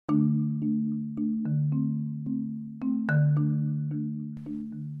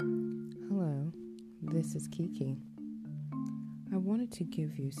this is Kiki. I wanted to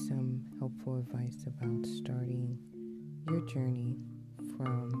give you some helpful advice about starting your journey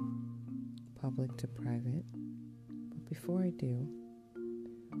from public to private. But before I do,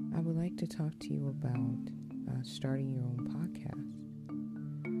 I would like to talk to you about starting your own podcast.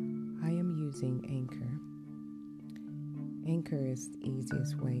 I am using Anchor. Anchor is the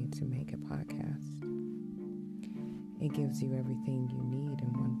easiest way to make a podcast. It gives you everything you need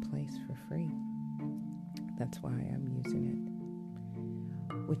in one place for free. That's why I'm using it,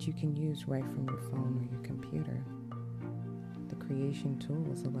 which you can use right from your phone or your computer. The creation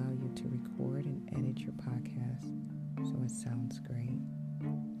tools allow you to record and edit your podcast so it sounds great.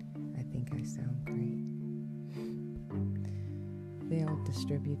 I think I sound great. They'll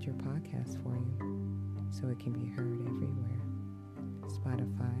distribute your podcast for you so it can be heard everywhere.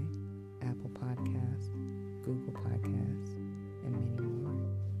 Spotify, Apple Podcasts, Google Podcasts, and many more.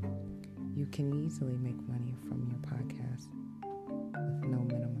 You can easily make money from your podcast with no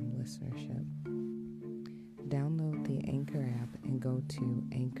minimum listenership. Download the Anchor app and go to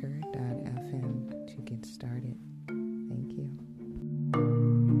anchor.fm to get started. Thank you.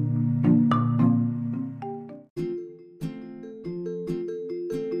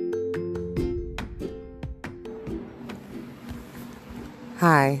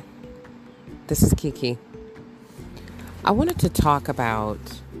 Hi, this is Kiki. I wanted to talk about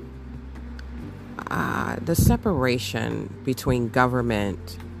the separation between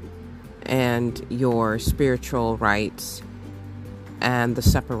government and your spiritual rights, and the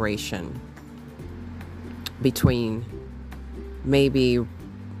separation between maybe,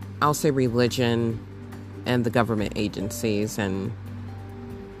 I'll say, religion and the government agencies, and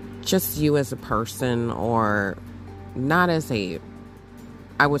just you as a person, or not as a,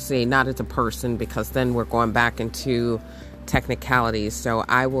 I would say not as a person, because then we're going back into technicalities. So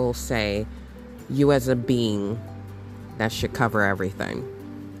I will say you as a being. That should cover everything.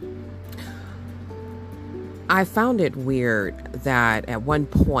 I found it weird that at one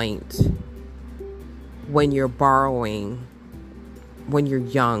point, when you're borrowing, when you're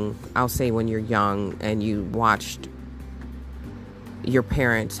young, I'll say when you're young and you watched your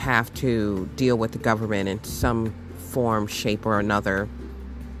parents have to deal with the government in some form, shape, or another,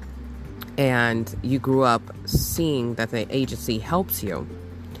 and you grew up seeing that the agency helps you,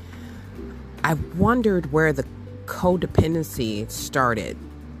 I wondered where the codependency started.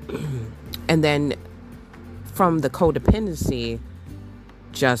 And then from the codependency,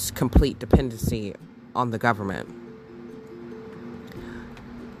 just complete dependency on the government.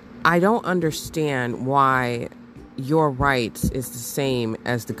 I don't understand why your rights is the same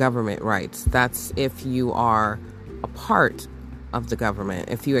as the government rights. That's if you are a part of the government,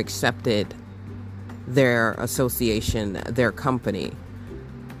 if you accepted their association, their company.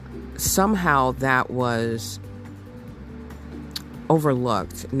 Somehow that was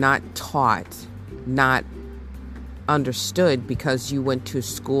overlooked, not taught, not understood, because you went to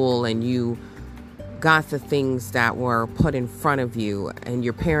school and you got the things that were put in front of you and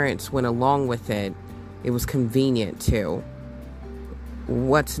your parents went along with it. It was convenient too.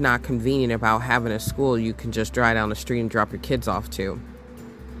 What's not convenient about having a school you can just drive down the street and drop your kids off to?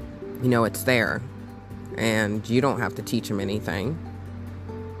 You know, it's there and you don't have to teach them anything.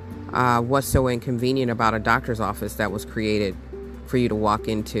 What's so inconvenient about a doctor's office that was created for you to walk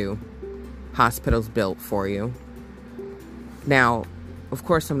into? Hospitals built for you. Now, of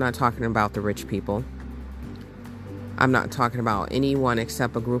course, I'm not talking about the rich people. I'm not talking about anyone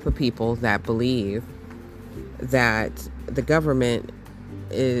except a group of people that believe that the government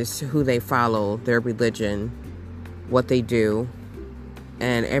is who they follow, their religion, what they do,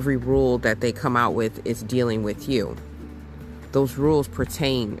 and every rule that they come out with is dealing with you. Those rules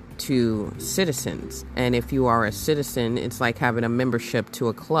pertain to citizens. And if you are a citizen, it's like having a membership to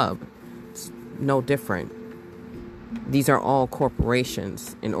a club. It's no different. These are all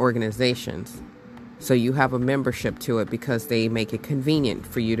corporations and organizations. So you have a membership to it because they make it convenient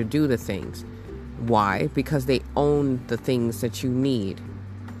for you to do the things. Why? Because they own the things that you need.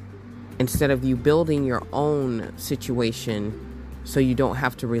 Instead of you building your own situation so you don't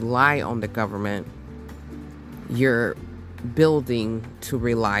have to rely on the government, you're building to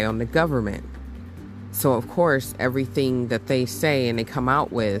rely on the government. So of course, everything that they say and they come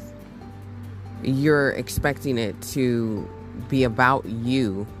out with, you're expecting it to be about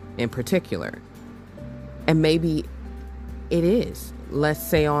you in particular. And maybe it is. Let's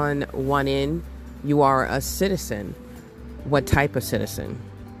say on one end, you are a citizen. What type of citizen?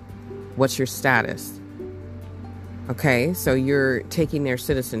 What's your status? Okay, so you're taking their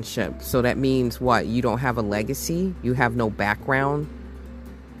citizenship. So that means what? You don't have a legacy? You have no background?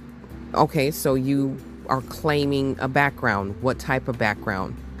 Okay, so you are claiming a background. What type of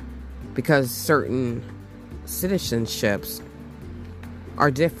background? Because certain citizenships are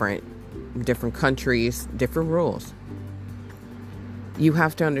different. Different countries, different rules. You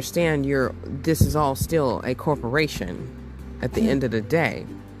have to understand this is all still a corporation at the end of the day.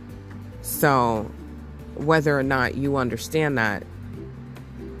 So whether or not you understand that,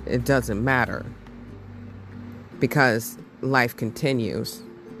 it doesn't matter, because life continues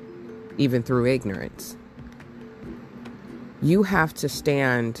even through ignorance. You have to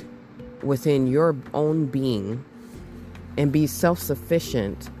stand within your own being and be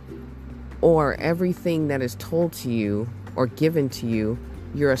self-sufficient, or everything that is told to you or given to you,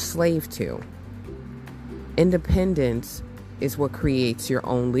 you're a slave to. Independence is what creates your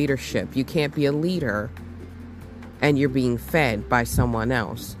own leadership. You can't be a leader and you're being fed by someone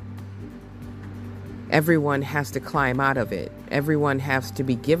else. Everyone has to climb out of it. Everyone has to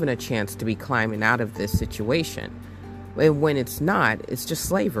be given a chance to be climbing out of this situation. And when it's not, it's just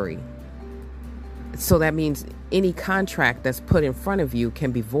slavery. So that means any contract that's put in front of you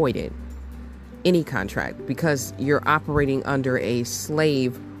can be voided. Any contract, because you're operating under a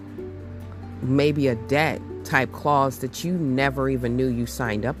slave, maybe a debt type clause that you never even knew you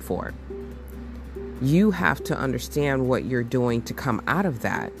signed up for. You have to understand what you're doing to come out of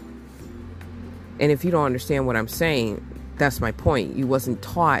that. And if you don't understand what I'm saying, that's my point. You wasn't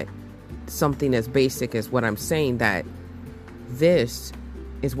taught something as basic as what I'm saying, that this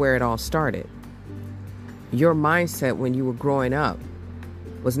is where it all started. Your mindset when you were growing up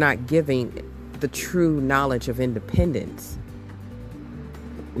was not giving the true knowledge of independence,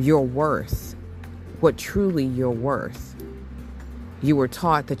 your worth, what truly you're worth. You were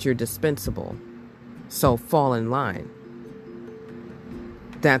taught that you're dispensable, so fall in line.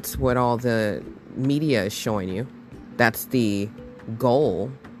 That's what all the media is showing you. That's the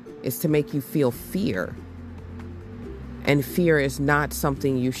goal, is to make you feel fear. And fear is not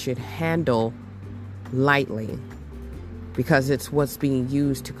something you should handle lightly, because it's what's being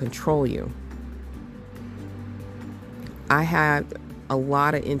used to control you. I had a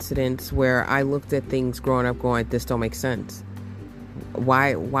lot of incidents where I looked at things growing up going, this don't make sense.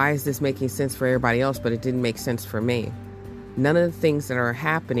 Why is this making sense for everybody else, but it didn't make sense for me? None of the things that are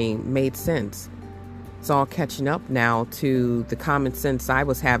happening made sense. It's all catching up now to the common sense I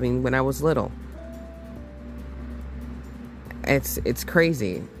was having when I was little. It's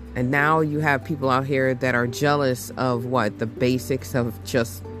crazy. And now you have people out here that are jealous of the basics of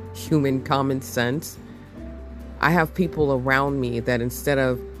just human common sense. I have people around me that instead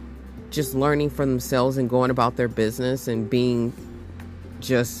of just learning for themselves and going about their business and being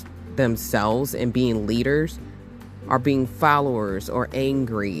just themselves and being leaders, are being followers or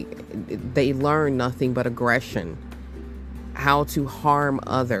angry. They learn nothing but aggression, how to harm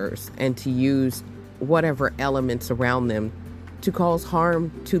others, and to use whatever elements around them to cause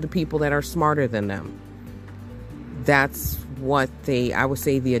harm to the people that are smarter than them. That's what I would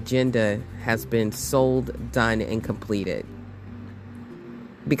say the agenda has been sold, done, and completed.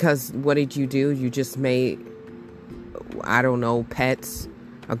 Because what did you do? You just made, pets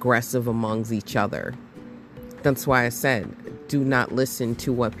aggressive amongst each other. That's why I said, do not listen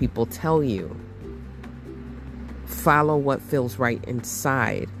to what people tell you. Follow what feels right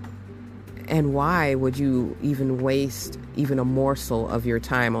inside. And why would you even waste even a morsel of your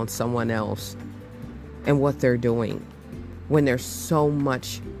time on someone else and what they're doing when there's so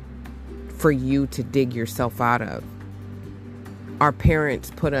much for you to dig yourself out of? Our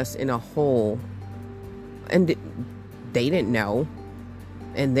parents put us in a hole, and they didn't know,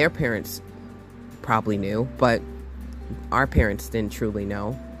 and their parents probably knew, but our parents didn't truly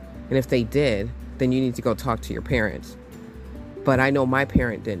know. And if they did, then you need to go talk to your parents. But I know my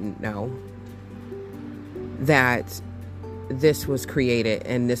parent didn't know that this was created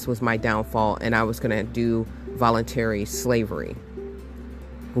and this was my downfall, and I was going to do voluntary slavery.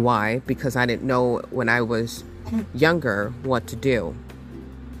 Why? Because I didn't know when I was younger what to do.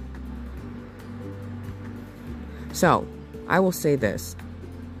 So I will say this: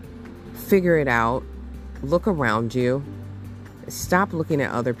 figure it out, look around you, stop looking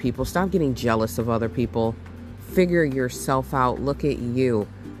at other people, stop getting jealous of other people, figure yourself out, look at you.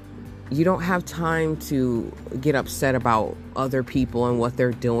 You don't have time to get upset about other people and what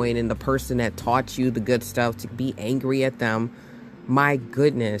they're doing and the person that taught you the good stuff, to be angry at them. My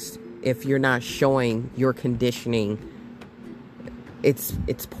goodness, if you're not showing your conditioning, it's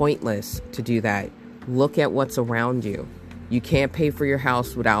pointless to do that. Look at what's around you. You can't pay for your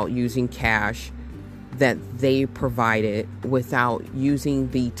house without using cash that they provided, without using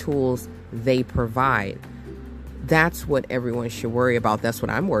the tools they provide. That's what everyone should worry about. That's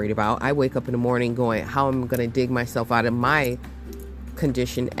what I'm worried about. I wake up in the morning going, how am I going to dig myself out of my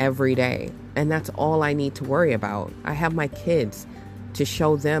condition every day? And that's all I need to worry about. I have my kids to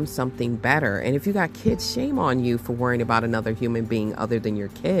show them something better. And if you got kids, shame on you for worrying about another human being other than your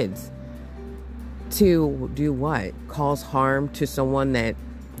kids. To do what? Cause harm to someone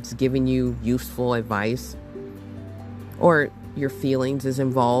that's giving you useful advice? Or your feelings is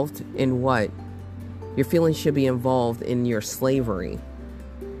involved in what? Your feelings should be involved in your slavery,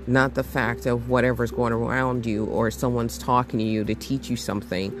 not the fact of whatever's going around you or someone's talking to you to teach you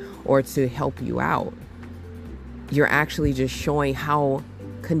something or to help you out. You're actually just showing how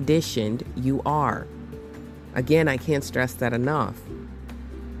conditioned you are. Again, I can't stress that enough.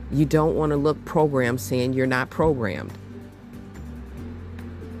 You don't want to look programmed saying you're not programmed.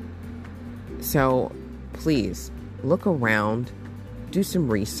 So please look around, do some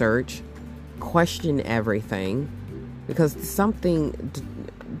research, question everything, because something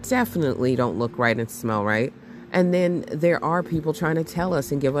definitely don't look right and smell right. And then there are people trying to tell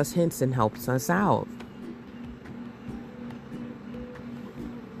us and give us hints and helps us out.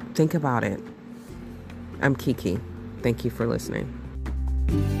 Think about it. I'm Kiki. Thank you for listening.